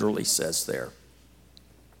it literally says there.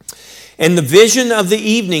 And the vision of the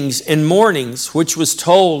evenings and mornings which was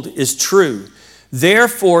told is true.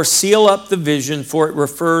 Therefore seal up the vision, for it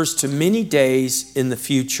refers to many days in the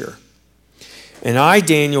future. And I,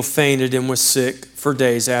 Daniel, fainted and was sick for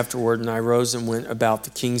days afterward, and I rose and went about the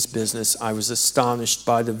king's business. I was astonished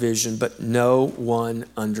by the vision, but no one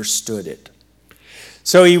understood it.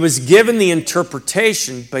 So he was given the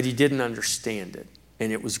interpretation, but he didn't understand it,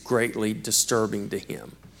 and it was greatly disturbing to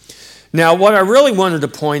him. Now, what I really wanted to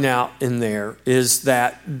point out in there is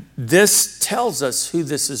that this tells us who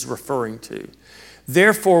this is referring to.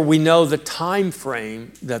 Therefore, we know the time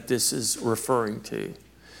frame that this is referring to.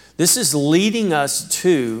 This is leading us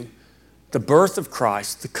to the birth of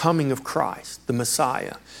Christ, the coming of Christ, the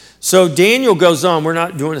Messiah. So Daniel goes on. We're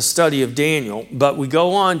not doing a study of Daniel, but we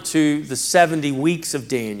go on to the 70 weeks of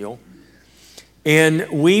Daniel. And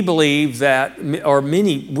we believe that, or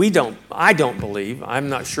many, I don't believe, I'm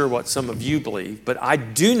not sure what some of you believe, but I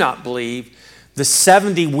do not believe the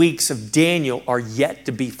 70 weeks of Daniel are yet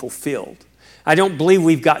to be fulfilled. I don't believe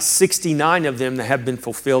we've got 69 of them that have been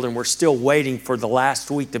fulfilled and we're still waiting for the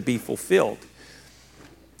last week to be fulfilled.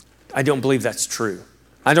 I don't believe that's true.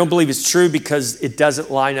 I don't believe it's true because it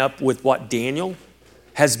doesn't line up with what Daniel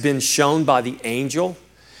has been shown by the angel.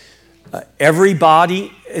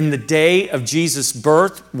 Everybody in the day of Jesus'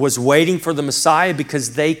 birth was waiting for the Messiah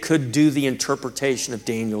because they could do the interpretation of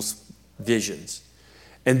Daniel's visions.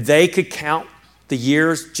 And they could count the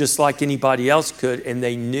years just like anybody else could, and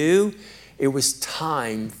they knew it was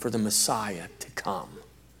time for the Messiah to come.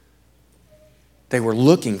 They were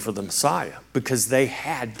looking for the Messiah because they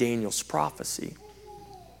had Daniel's prophecy.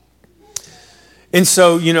 And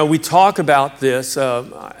so, we talk about this.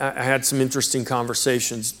 I had some interesting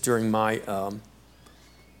conversations during my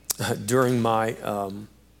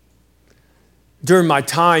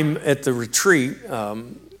time at the retreat,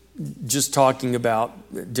 just talking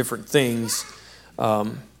about different things.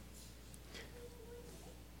 And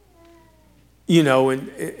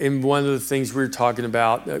one of the things we were talking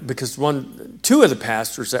about, because two of the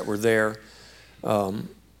pastors that were there,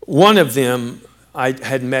 one of them, I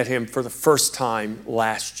had met him for the first time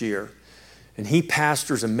last year, and he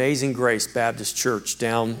pastors Amazing Grace Baptist Church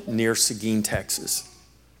down near Seguin, Texas.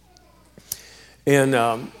 And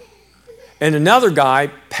another guy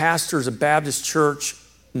pastors a Baptist church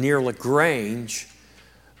near LaGrange,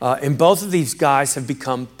 and both of these guys have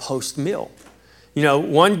become post-mill.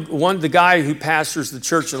 The guy who pastors the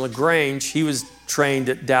church in LaGrange, he was trained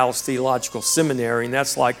at Dallas Theological Seminary, and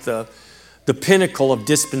that's like the pinnacle of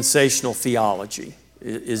dispensational theology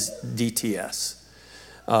is DTS.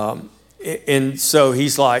 And so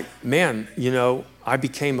he's like, man, I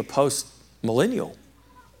became a post-millennial.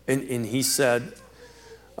 And he said,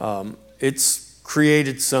 it's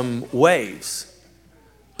created some waves.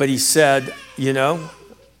 But he said,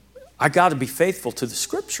 I got to be faithful to the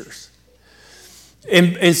scriptures.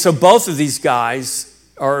 And so both of these guys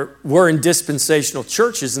were in dispensational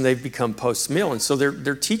churches, and they've become post-mill, and so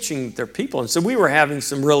they're teaching their people. And so we were having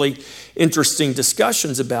some really interesting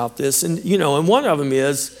discussions about this, and and one of them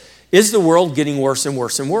is the world getting worse and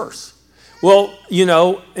worse and worse? Well,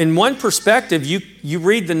 in one perspective, you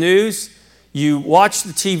read the news, you watch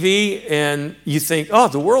the TV, and you think, oh,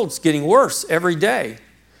 the world's getting worse every day.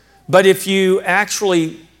 But if you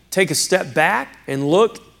actually take a step back and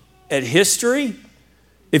look at history,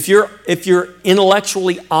 if you're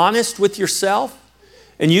intellectually honest with yourself,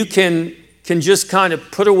 and you can just kind of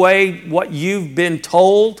put away what you've been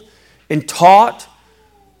told and taught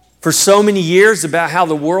for so many years about how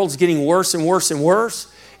the world's getting worse and worse and worse,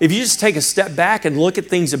 if you just take a step back and look at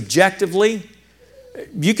things objectively,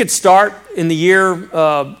 you could start in the year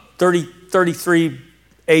 33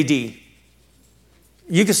 AD.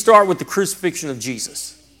 You could start with the crucifixion of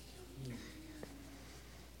Jesus.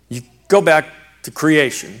 You go back to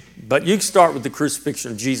creation, but you can start with the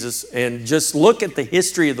crucifixion of Jesus and just look at the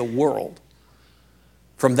history of the world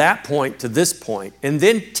from that point to this point, and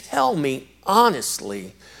then tell me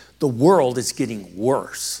honestly, the world is getting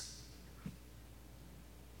worse.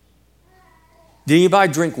 Did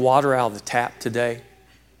anybody drink water out of the tap today?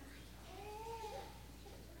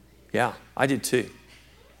 Yeah, I did too.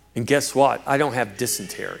 And guess what? I don't have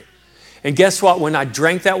dysentery. And guess what? When I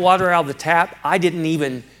drank that water out of the tap,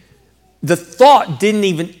 the thought didn't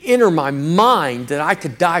even enter my mind that I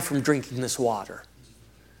could die from drinking this water.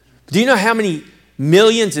 Do you know how many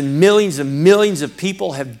millions and millions and millions of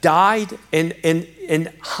people have died,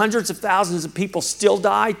 and hundreds of thousands of people still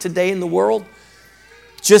die today in the world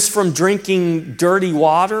just from drinking dirty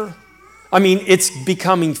water? I mean, it's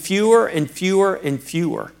becoming fewer and fewer and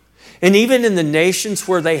fewer. And even in the nations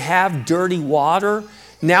where they have dirty water,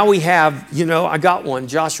 now we have, I got one.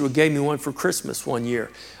 Joshua gave me one for Christmas one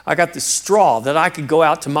year. I got this straw that I could go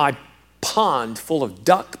out to my pond full of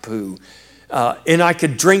duck poo, and I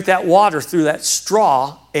could drink that water through that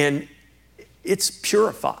straw, and it's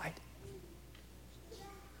purified.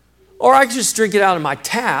 Or I could just drink it out of my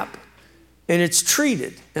tap, and it's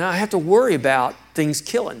treated, and I have to worry about things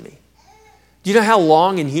killing me. Do you know how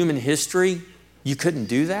long in human history you couldn't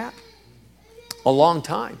do that? A long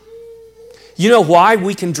time. You know why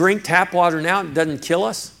we can drink tap water now and it doesn't kill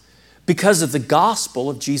us? Because of the gospel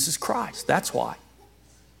of Jesus Christ. That's why.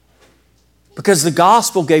 Because the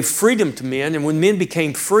gospel gave freedom to men, and when men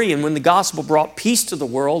became free, and when the gospel brought peace to the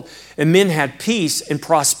world, and men had peace and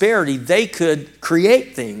prosperity, they could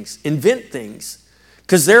create things, invent things,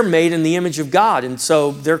 because they're made in the image of God, and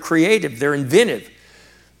so they're creative, they're inventive.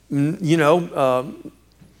 What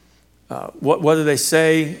do they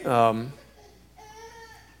say?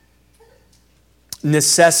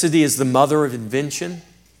 Necessity is the mother of invention.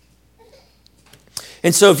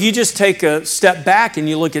 And so if you just take a step back and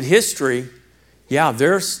you look at history, yeah,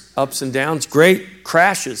 there's ups and downs, great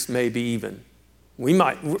crashes maybe even.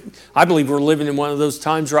 I believe we're living in one of those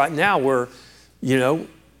times right now where,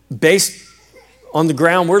 based on the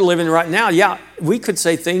ground we're living right now, yeah, we could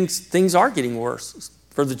say things are getting worse.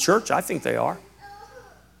 For the church, I think they are.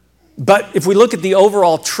 But if we look at the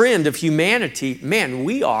overall trend of humanity, man,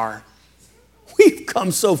 we've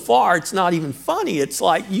come so far, it's not even funny. It's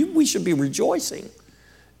like we should be rejoicing.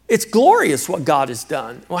 It's glorious what God has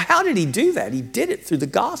done. Well, how did He do that? He did it through the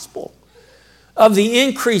gospel. Of the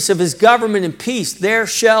increase of His government and peace, there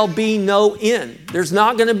shall be no end. There's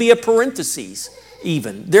not going to be a parenthesis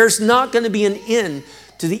even. There's not going to be an end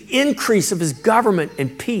to the increase of His government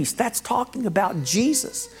and peace. That's talking about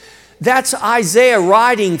Jesus. That's Isaiah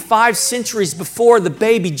writing 5 centuries before the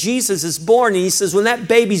baby Jesus is born. And he says, when that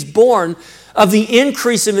baby's born, of the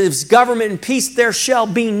increase of His government and peace, there shall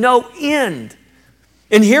be no end.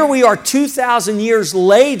 And here we are 2,000 years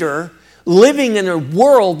later, living in a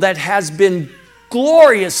world that has been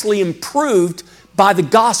gloriously improved by the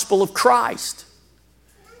gospel of Christ.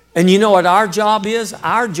 And you know what our job is?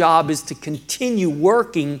 Our job is to continue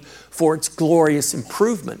working for its glorious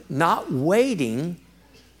improvement, not waiting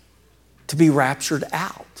to be raptured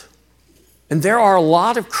out. And there are a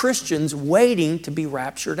lot of Christians waiting to be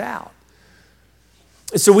raptured out.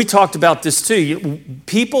 So we talked about this too.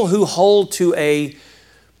 People who hold to a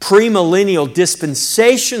premillennial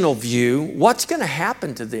dispensational view, what's going to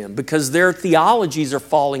happen to them? Because their theologies are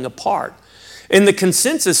falling apart. And the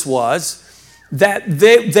consensus was that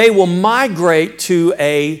they will migrate to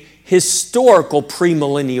a historical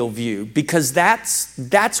premillennial view, because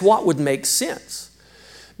that's what would make sense.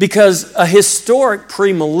 Because a historic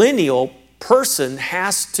premillennial person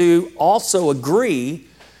has to also agree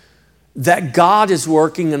that God is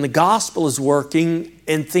working and the gospel is working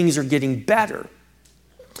and things are getting better.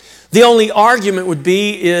 The only argument would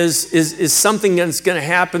be is something that's going to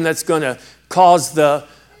happen that's going to cause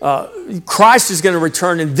Christ is going to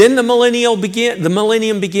return and then the millennium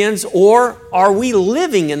begins, or are we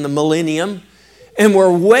living in the millennium And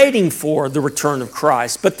we're waiting for the return of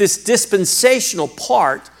Christ. But this dispensational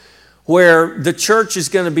part where the church is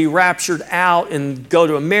going to be raptured out and go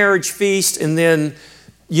to a marriage feast, and then,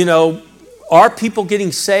 are people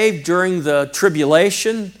getting saved during the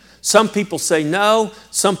tribulation? Some people say no.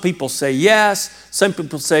 Some people say yes. Some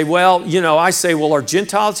people say, are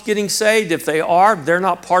Gentiles getting saved? If they are, they're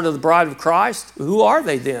not part of the bride of Christ. Who are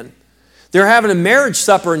they then? They're having a marriage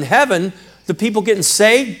supper in heaven. The people getting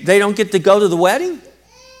saved, they don't get to go to the wedding?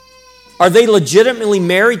 Are they legitimately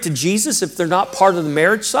married to Jesus if they're not part of the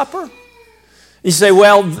marriage supper? You say,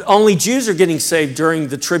 well, only Jews are getting saved during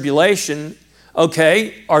the tribulation.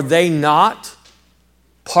 Okay, are they not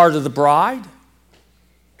part of the bride?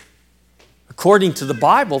 According to the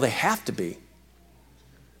Bible, they have to be.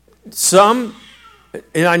 Some,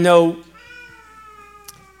 and I know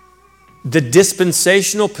the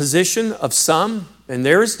dispensational position of some, and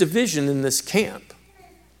there is division in this camp,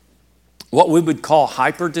 what we would call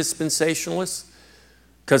hyper-dispensationalists,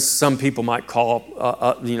 because some people might call,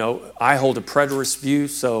 I hold a preterist view,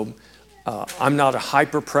 so I'm not a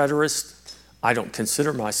hyper-preterist. I don't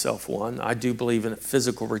consider myself one. I do believe in a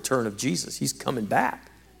physical return of Jesus. He's coming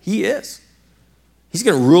back. He is. He's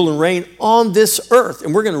going to rule and reign on this earth,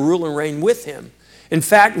 and we're going to rule and reign with him. In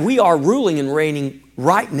fact, we are ruling and reigning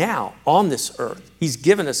right now on this earth. He's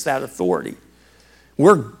given us that authority.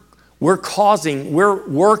 We're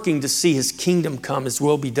working to see his kingdom come, his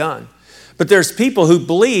will be done. But there's people who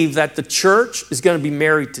believe that the church is going to be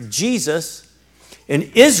married to Jesus and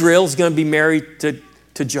Israel is going to be married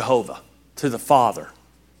to Jehovah, to the Father.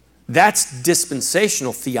 That's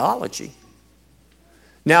dispensational theology.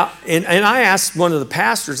 Now, and I asked one of the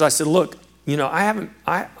pastors, I said, look,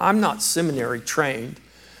 I'm not seminary trained,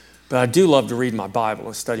 but I do love to read my Bible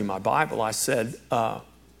and study my Bible. I said,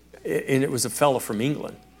 and it was a fellow from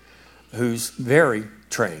England who's very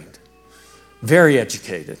trained, very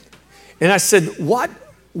educated. And I said, what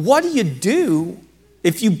do you do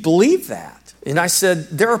if you believe that? And I said,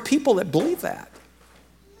 there are people that believe that.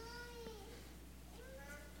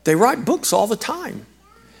 They write books all the time.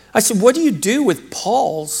 I said, what do you do with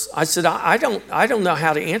Paul's? I said, I don't know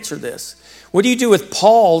how to answer this. What do you do with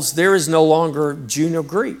Paul's, there is no longer Jew nor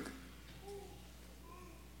Greek?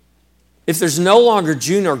 If there's no longer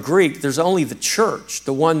Jew nor Greek, there's only the church,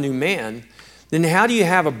 the one new man, then how do you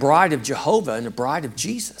have a bride of Jehovah and a bride of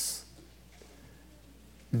Jesus?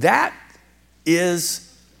 That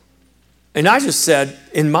is, and I just said,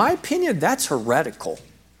 in my opinion, that's heretical.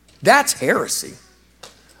 That's heresy.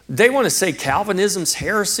 They want to say Calvinism's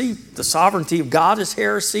heresy, the sovereignty of God is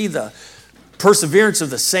heresy, the perseverance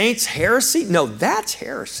of the saints, heresy. No, that's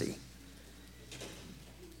heresy.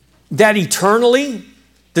 That eternally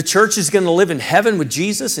the church is going to live in heaven with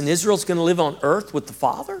Jesus and Israel's going to live on earth with the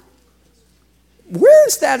Father? Where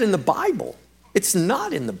is that in the Bible? It's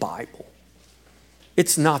not in the Bible.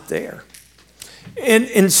 It's not there.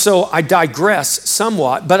 And so I digress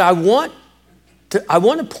somewhat, but I want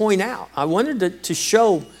to point out, I wanted to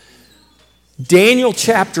show Daniel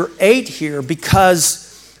chapter 8 here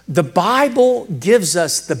because the Bible gives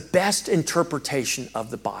us the best interpretation of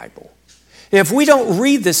the Bible. And if we don't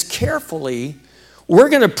read this carefully, we're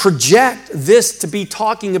going to project this to be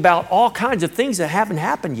talking about all kinds of things that haven't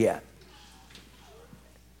happened yet.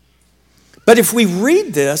 But if we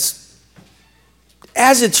read this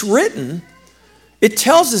as it's written, it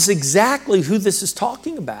tells us exactly who this is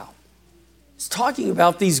talking about. It's talking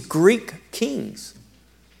about these Greek kings.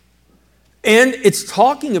 And it's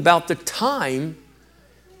talking about the time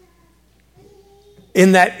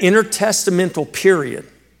in that intertestamental period.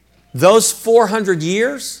 Those 400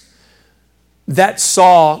 years that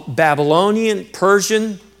saw Babylonian,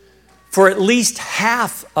 Persian, for at least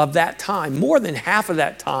half of that time, more than half of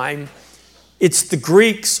that time, it's the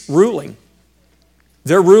Greeks ruling.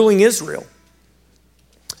 They're ruling Israel.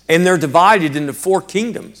 And they're divided into 4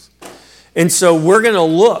 kingdoms. And so we're going to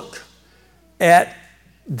look at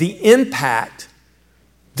the impact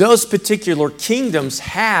those particular kingdoms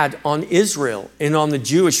had on Israel and on the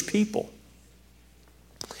Jewish people.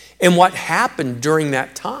 And what happened during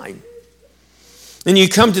that time. And you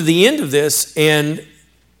come to the end of this and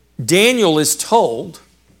Daniel is told,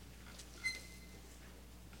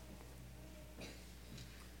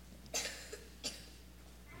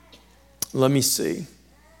 let me see.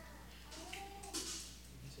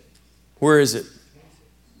 Where is it?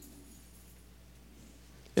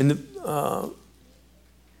 In the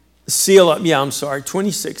seal up,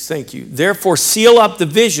 26, thank you. Therefore, seal up the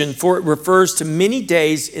vision, for it refers to many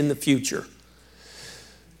days in the future.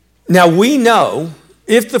 Now, we know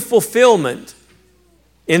if the fulfillment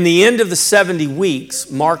in the end of the 70 weeks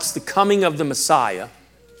marks the coming of the Messiah,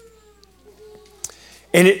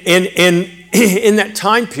 And in that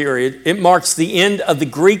time period, it marks the end of the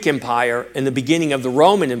Greek Empire and the beginning of the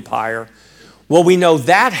Roman Empire. Well, we know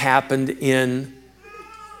that happened in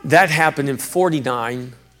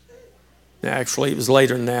 49. Actually, it was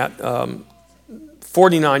later than that.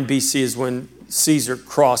 49 BC is when Caesar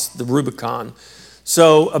crossed the Rubicon.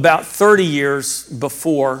 So about 30 years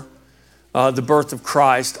before the birth of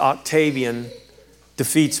Christ, Octavian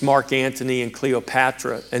defeats Mark Antony and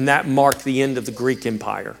Cleopatra, and that marked the end of the Greek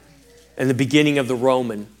Empire and the beginning of the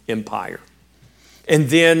Roman Empire. And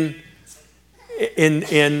then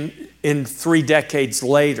in 4 decades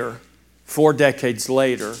later,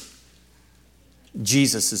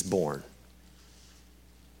 Jesus is born,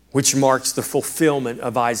 which marks the fulfillment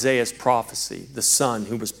of Isaiah's prophecy, the Son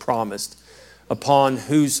who was promised, upon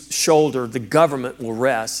whose shoulder the government will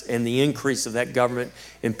rest, and the increase of that government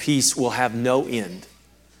and peace will have no end.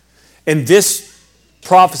 And this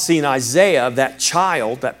prophecy in Isaiah of that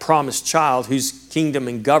child, that promised child, whose kingdom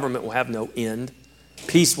and government will have no end,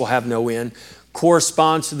 peace will have no end,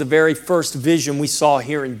 corresponds to the very first vision we saw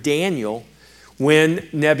here in Daniel, when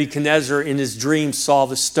Nebuchadnezzar in his dream saw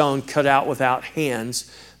the stone cut out without hands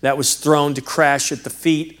that was thrown to crash at the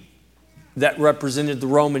feet that represented the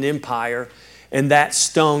Roman Empire. And that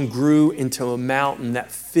stone grew into a mountain that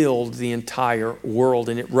filled the entire world.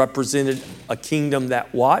 And it represented a kingdom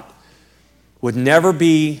that what? Would never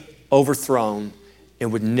be overthrown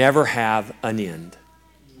and would never have an end.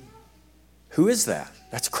 Who is that?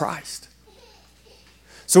 That's Christ.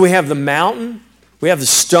 So we have the mountain, we have the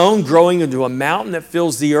stone growing into a mountain that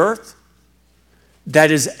fills the earth, that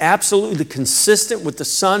is absolutely consistent with the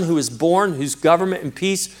Son who is born, whose government and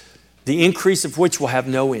peace, the increase of which will have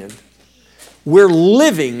no end. We're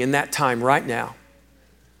living in that time right now.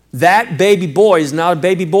 That baby boy is not a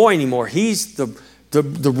baby boy anymore. He's the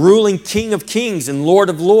ruling King of Kings and Lord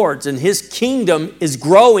of Lords, and his kingdom is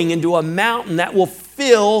growing into a mountain that will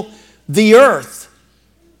fill the earth,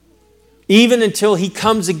 even until he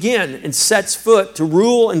comes again and sets foot to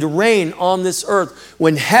rule and to reign on this earth,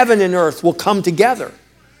 when heaven and earth will come together.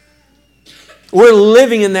 We're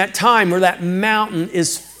living in that time where that mountain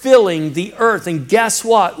is filling the earth. And guess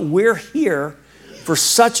what? We're here for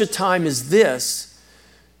such a time as this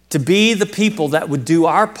to be the people that would do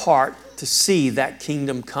our part to see that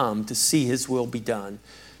kingdom come, to see his will be done,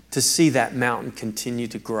 to see that mountain continue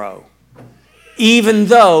to grow. Even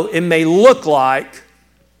though it may look like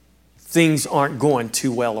things aren't going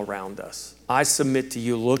too well around us. I submit to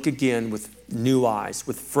you, look again with new eyes,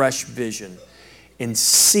 with fresh vision, and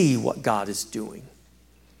see what God is doing.